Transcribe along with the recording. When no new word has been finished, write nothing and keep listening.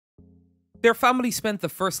Their family spent the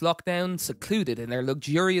first lockdown secluded in their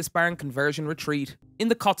luxurious barn conversion retreat in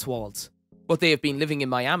the Cotswolds, but they have been living in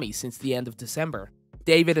Miami since the end of December.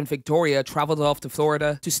 David and Victoria travelled off to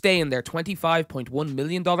Florida to stay in their $25.1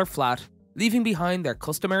 million flat, leaving behind their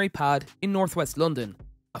customary pad in northwest London,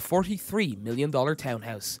 a $43 million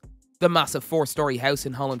townhouse. The massive 4-storey house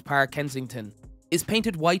in Holland Park, Kensington, is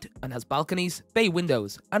painted white and has balconies, bay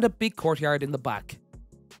windows, and a big courtyard in the back.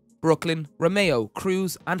 Brooklyn, Romeo,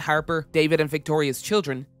 Cruz, and Harper, David and Victoria's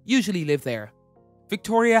children, usually live there.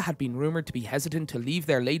 Victoria had been rumoured to be hesitant to leave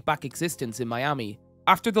their laid-back existence in Miami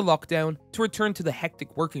after the lockdown to return to the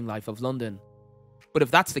hectic working life of London. But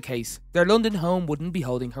if that's the case, their London home wouldn't be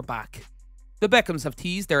holding her back. The Beckhams have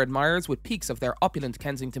teased their admirers with pics of their opulent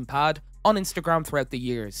Kensington pad on Instagram throughout the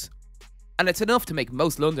years. And it's enough to make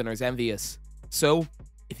most Londoners envious. So,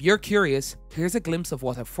 if you're curious, here's a glimpse of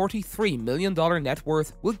what a $43 million net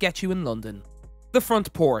worth will get you in London. The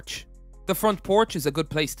front porch. The front porch is a good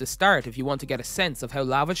place to start if you want to get a sense of how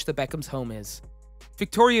lavish the Beckhams' home is.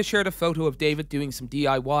 Victoria shared a photo of David doing some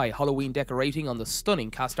DIY Halloween decorating on the stunning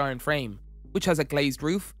cast iron frame, which has a glazed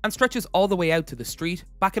roof and stretches all the way out to the street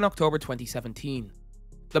back in October 2017.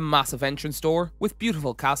 The massive entrance door, with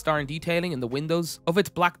beautiful cast iron detailing in the windows of its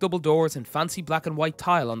black double doors and fancy black and white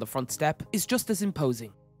tile on the front step, is just as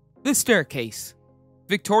imposing. The staircase.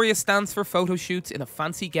 Victoria stands for photo shoots in a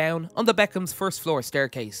fancy gown on the Beckhams' first floor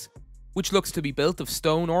staircase, which looks to be built of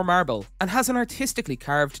stone or marble and has an artistically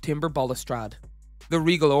carved timber balustrade. The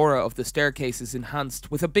regal aura of the staircase is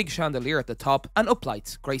enhanced with a big chandelier at the top and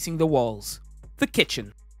uplights gracing the walls. The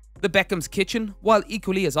kitchen. The Beckhams' kitchen, while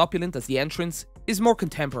equally as opulent as the entrance, is more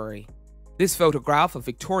contemporary. This photograph of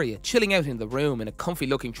Victoria chilling out in the room in a comfy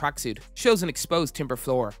looking tracksuit shows an exposed timber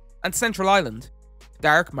floor and central island,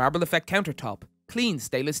 dark marble effect countertop, clean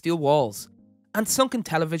stainless steel walls, and sunken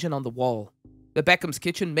television on the wall. The Beckhams'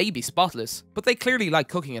 kitchen may be spotless, but they clearly like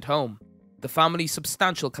cooking at home. The family's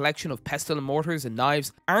substantial collection of pestle and mortars and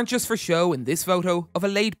knives aren't just for show in this photo of a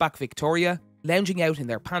laid-back Victoria lounging out in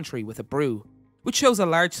their pantry with a brew, which shows a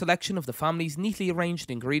large selection of the family's neatly arranged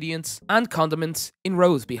ingredients and condiments in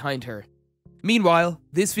rows behind her. Meanwhile,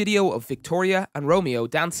 this video of Victoria and Romeo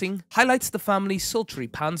dancing highlights the family's sultry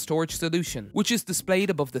pan storage solution, which is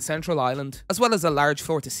displayed above the central island, as well as a large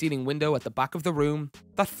floor-to-ceiling window at the back of the room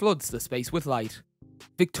that floods the space with light.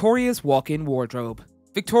 Victoria's walk-in wardrobe.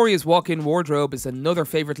 Victoria's walk-in wardrobe is another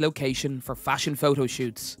favourite location for fashion photo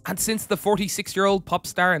shoots, and since the 46-year-old pop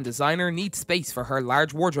star and designer needs space for her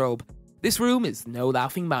large wardrobe, this room is no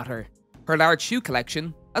laughing matter. Her large shoe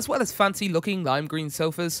collection, as well as fancy-looking lime green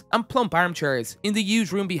sofas and plump armchairs in the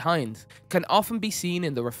huge room behind, can often be seen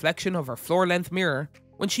in the reflection of her floor-length mirror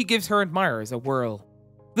when she gives her admirers a whirl.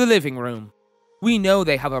 The living room. We know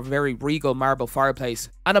they have a very regal marble fireplace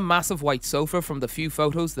and a massive white sofa from the few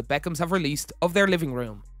photos the Beckhams have released of their living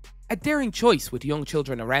room. A daring choice with young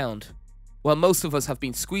children around. While most of us have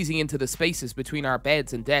been squeezing into the spaces between our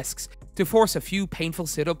beds and desks to force a few painful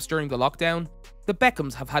sit-ups during the lockdown, the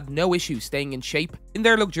Beckhams have had no issue staying in shape in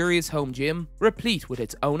their luxurious home gym, replete with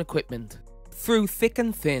its own equipment. Through thick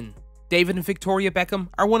and thin, David and Victoria Beckham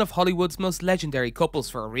are one of Hollywood's most legendary couples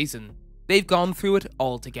for a reason. They've gone through it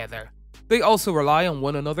all together. They also rely on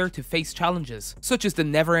one another to face challenges, such as the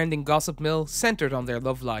never-ending gossip mill centered on their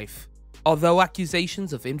love life. Although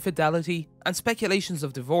accusations of infidelity and speculations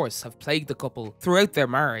of divorce have plagued the couple throughout their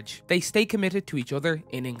marriage, they stay committed to each other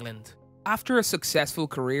in England. After a successful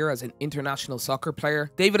career as an international soccer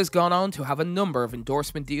player, David has gone on to have a number of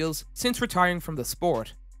endorsement deals since retiring from the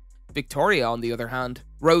sport. Victoria, on the other hand,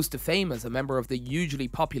 rose to fame as a member of the hugely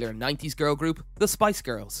popular 90s girl group, the Spice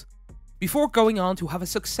Girls, before going on to have a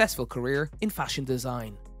successful career in fashion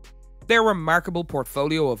design. Their remarkable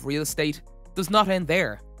portfolio of real estate does not end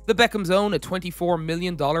there. The Beckhams own a $24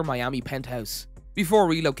 million Miami penthouse. Before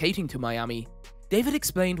relocating to Miami, David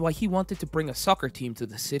explained why he wanted to bring a soccer team to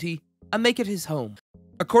the city and make it his home.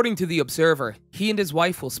 According to The Observer, he and his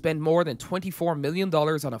wife will spend more than $24 million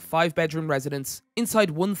on a 5-bedroom residence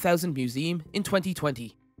inside 1000 Museum in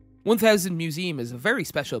 2020. 1000 Museum is a very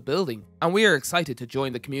special building, and we are excited to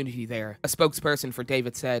join the community there, a spokesperson for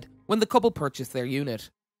David said when the couple purchased their unit.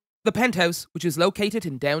 The penthouse, which is located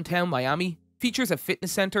in downtown Miami, features a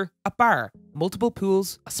fitness center, a bar, multiple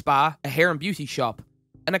pools, a spa, a hair and beauty shop,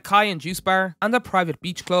 an acai and juice bar, and a private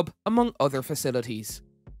beach club, among other facilities.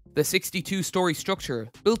 The 62-story structure,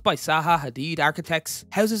 built by Zaha Hadid Architects,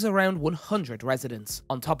 houses around 100 residents.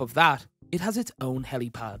 On top of that, it has its own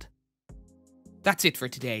helipad. That's it for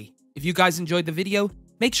today. If you guys enjoyed the video,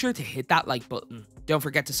 make sure to hit that like button. Don't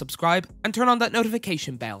forget to subscribe and turn on that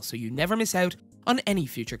notification bell so you never miss out on any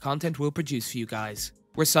future content we'll produce for you guys.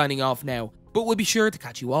 We're signing off now, but we'll be sure to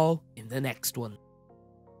catch you all in the the next one.